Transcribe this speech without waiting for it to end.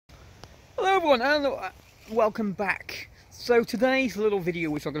Hello everyone and welcome back. So today's little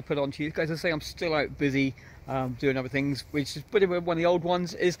video which I'm going to put on to you, guys, I say I'm still out busy doing other things, which is pretty much one of the old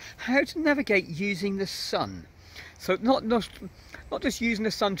ones, is how to navigate using the sun. So not just using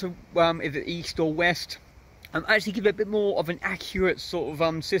the sun to either east or west, actually give it a bit more of an accurate sort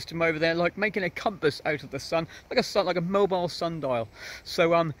of system over there, like making a compass out of the sun, like a mobile sundial.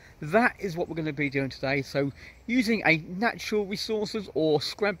 So that is what we're going to be doing today. So using a natural resources or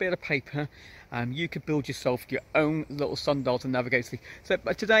scrap bit of paper, you could build yourself your own little sundial to navigate through. So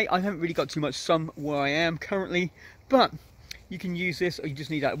but today I haven't really got too much sun where I am currently, but you can use this, or you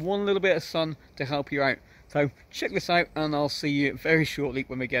just need that one little bit of sun to help you out. So check this out and I'll see you very shortly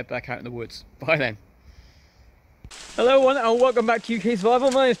when we get back out in the woods. Bye then. Hello everyone and welcome back to UK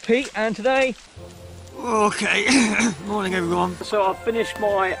Survival. My name is Pete and today... Okay, morning everyone. So I've finished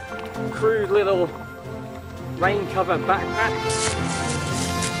my crude little rain cover backpack.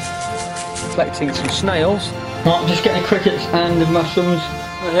 Collecting some snails. Right, I'm just getting the crickets and the mushrooms.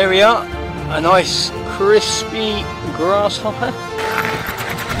 And there we are, a nice crispy grasshopper.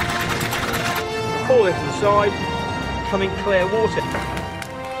 Pour this inside, come in clear water.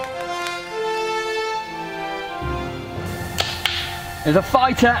 There's a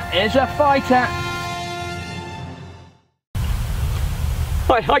fighter, there's a fighter!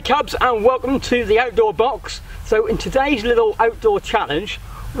 Hi Cubs and welcome to the outdoor box. So in today's little outdoor challenge,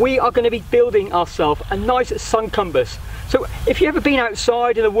 we are going to be building ourselves a nice sun compass. So if you've ever been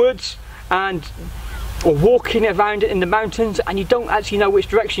outside in the woods or walking around in the mountains and you don't actually know which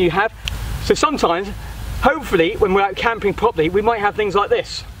direction you have, so sometimes, hopefully when we're out camping properly, we might have things like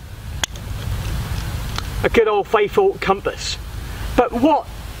this. A good old faithful compass. But what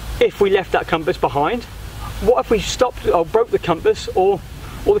if we left that compass behind? What if we stopped or broke the compass, or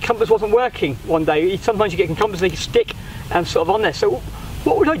the compass wasn't working one day? Sometimes you get a compass, they stick and sort of on there. So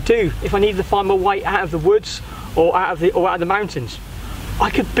what would I do if I needed to find my way out of the woods or out of the mountains? I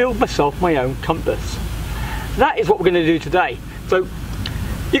could build myself my own compass. That is what we're going to do today. So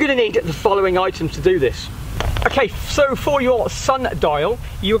you're going to need the following items to do this. Okay, so for your sundial,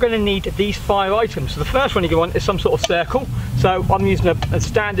 you're going to need these 5 items. So the first one you want is some sort of circle. So I'm using a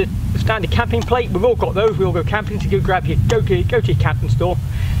standard camping plate. We've all got those. We all go camping. So you go to your camping store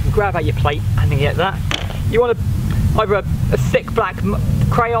and grab out your plate and then get that. You want either a thick black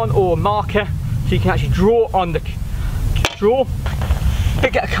crayon or a marker so you can actually draw on the draw.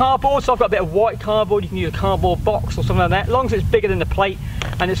 Get a cardboard. So I've got a bit of white cardboard. You can use a cardboard box or something like that. As long as it's bigger than the plate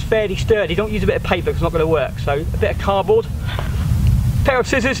and it's fairly sturdy. Don't use a bit of paper because it's not going to work. So a bit of cardboard, a pair of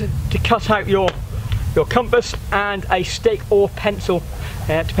scissors to cut out your compass, and a stick or pencil.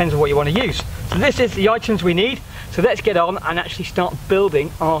 It depends on what you want to use. So this is the items we need. So let's get on and actually start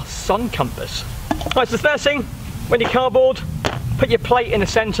building our sun compass. Right, so the first thing, when your cardboard, put your plate in the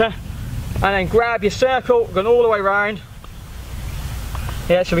centre and then grab your circle, going all the way around.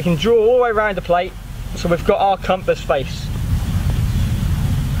 Yeah, so we can draw all the way around the plate. So we've got our compass face.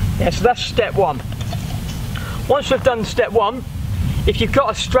 Yeah, so that's step 1. Once we've done step 1, if you've got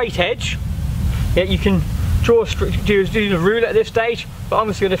a straight edge, yeah, you can do the ruler at this stage, but I'm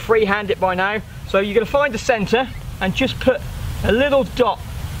just going to freehand it by now. So you're going to find the centre and just put a little dot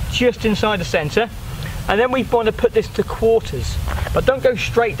just inside the centre, and then we want to put this to quarters. But don't go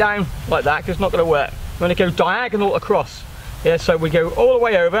straight down like that because it's not going to work. We want to go diagonal across. Yeah, so we go all the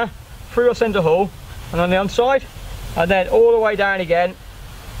way over through our centre hole and on the other side, and then all the way down again,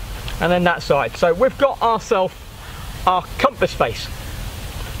 and then that side. So we've got ourselves our compass face.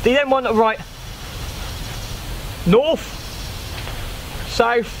 Do you then want to write north,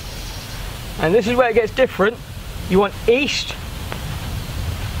 south, and this is where it gets different. You want east,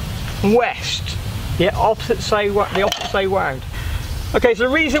 west, the opposite say round. Okay, so the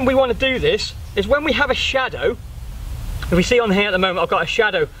reason we want to do this is when we have a shadow. If we see on here at the moment, I've got a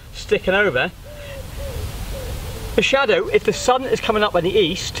shadow sticking over. The shadow, if the sun is coming up in the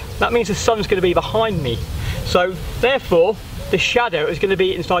east, that means the sun's going to be behind me. So therefore, the shadow is going to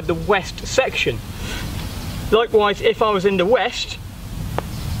be inside the west section. Likewise, if I was in the west,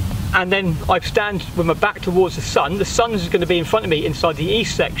 and then I stand with my back towards the sun is going to be in front of me inside the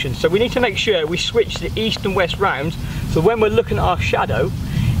east section. So we need to make sure we switch the east and west round, so when we're looking at our shadow,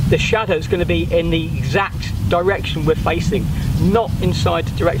 the shadow is going to be in the exact direction we're facing, not inside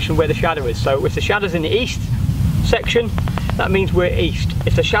the direction where the shadow is. So if the shadow's in the east section, that means we're east.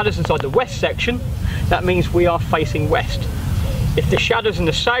 If the shadow's inside the west section, that means we are facing west. If the shadow's in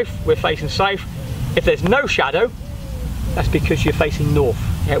the south, we're facing south. If there's no shadow, that's because you're facing north.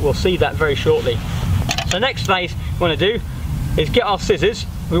 Yeah, we'll see that very shortly. So next phase we want to do is get our scissors.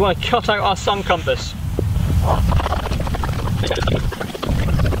 We want to cut out our sun compass.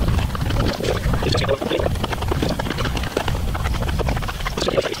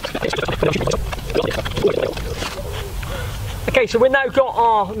 Okay, so we've now got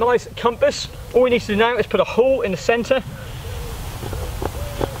our nice compass. All we need to do now is put a hole in the centre,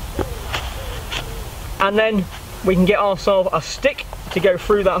 and then we can get ourselves a stick to go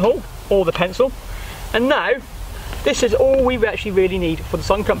through that hole, or the pencil. And now, this is all we actually really need for the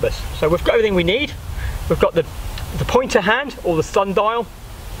sun compass. So we've got everything we need. We've got the pointer hand, or the sundial.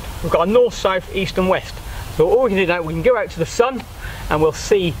 We've got a north, south, east and west. So all we can do now, we can go out to the sun and we'll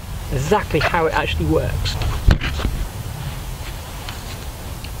see exactly how it actually works.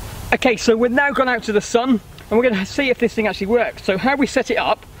 Okay, so we've now gone out to the sun and we're going to see if this thing actually works. So how we set it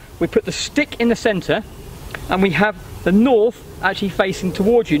up, we put the stick in the centre and we have the north actually facing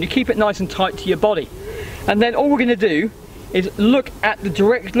towards you, and you keep it nice and tight to your body. And then all we're going to do is look at the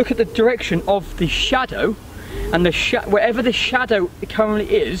direction of the shadow, and wherever the shadow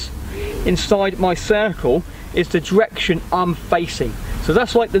currently is inside my circle is the direction I'm facing. So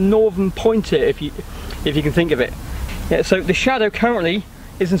that's like the northern pointer, if you can think of it. Yeah, so the shadow currently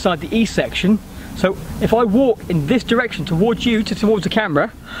is inside the east section. So if I walk in this direction towards you, towards the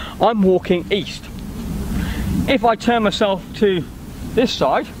camera, I'm walking east. If I turn myself to this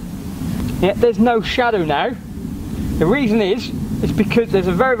side, yeah, there's no shadow now. The reason is because there's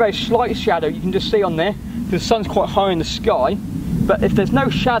a very, very slight shadow you can just see on there, because the sun's quite high in the sky. But if there's no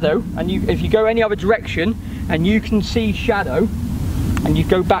shadow, and if you go any other direction and you can see shadow, and you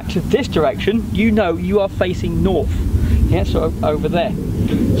go back to this direction, you know you are facing north. Yeah, so over there.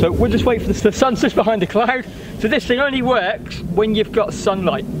 So we'll just wait for the sun just behind the cloud. So this thing only works when you've got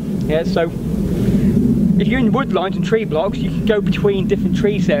sunlight. Yeah, so if you're in wood lines and tree blocks, you can go between different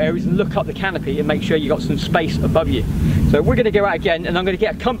tree areas and look up the canopy and make sure you've got some space above you. So we're going to go out again, and I'm going to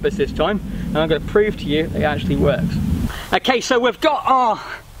get a compass this time, and I'm going to prove to you it actually works. Okay, so we've got our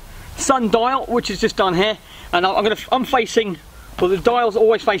sundial, which is just down here, and I'm facing, well, the dial's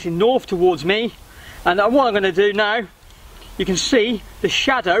always facing north towards me, and what I'm going to do now, you can see the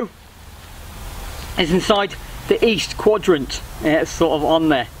shadow is inside the east quadrant. Yeah, it's sort of on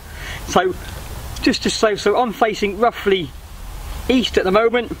there. So so I'm facing roughly east at the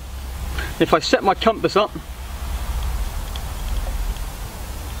moment. If I set my compass up,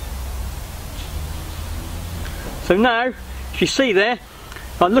 so now if you see there,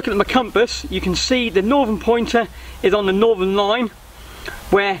 if I'm looking at my compass, you can see the northern pointer is on the northern line,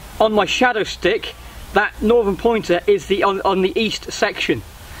 where on my shadow stick that northern pointer is on the east section.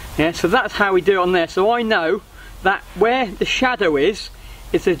 Yeah, so that's how we do it on there. So I know that where the shadow is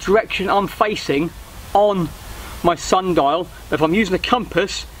the direction I'm facing on my sundial. If I'm using a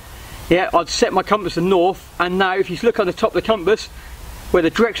compass, yeah, I'd set my compass to north, and now if you look on the top of the compass, where the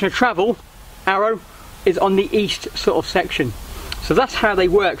direction of travel arrow is on the east sort of section. So that's how they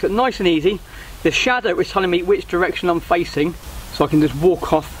work. So nice and easy. The shadow is telling me which direction I'm facing, so I can just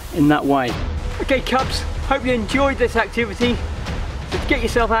walk off in that way. Okay cubs, hope you enjoyed this activity. So get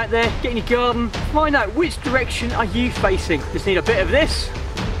yourself out there, get in your garden, find out which direction are you facing. Just need a bit of this,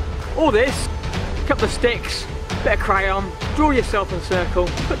 or this, a couple of sticks, a bit of crayon, draw yourself a circle,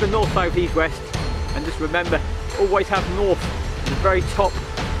 put the north, south, east, west, and just remember, always have north at the very top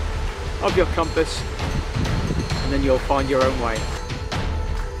of your compass, and then you'll find your own way.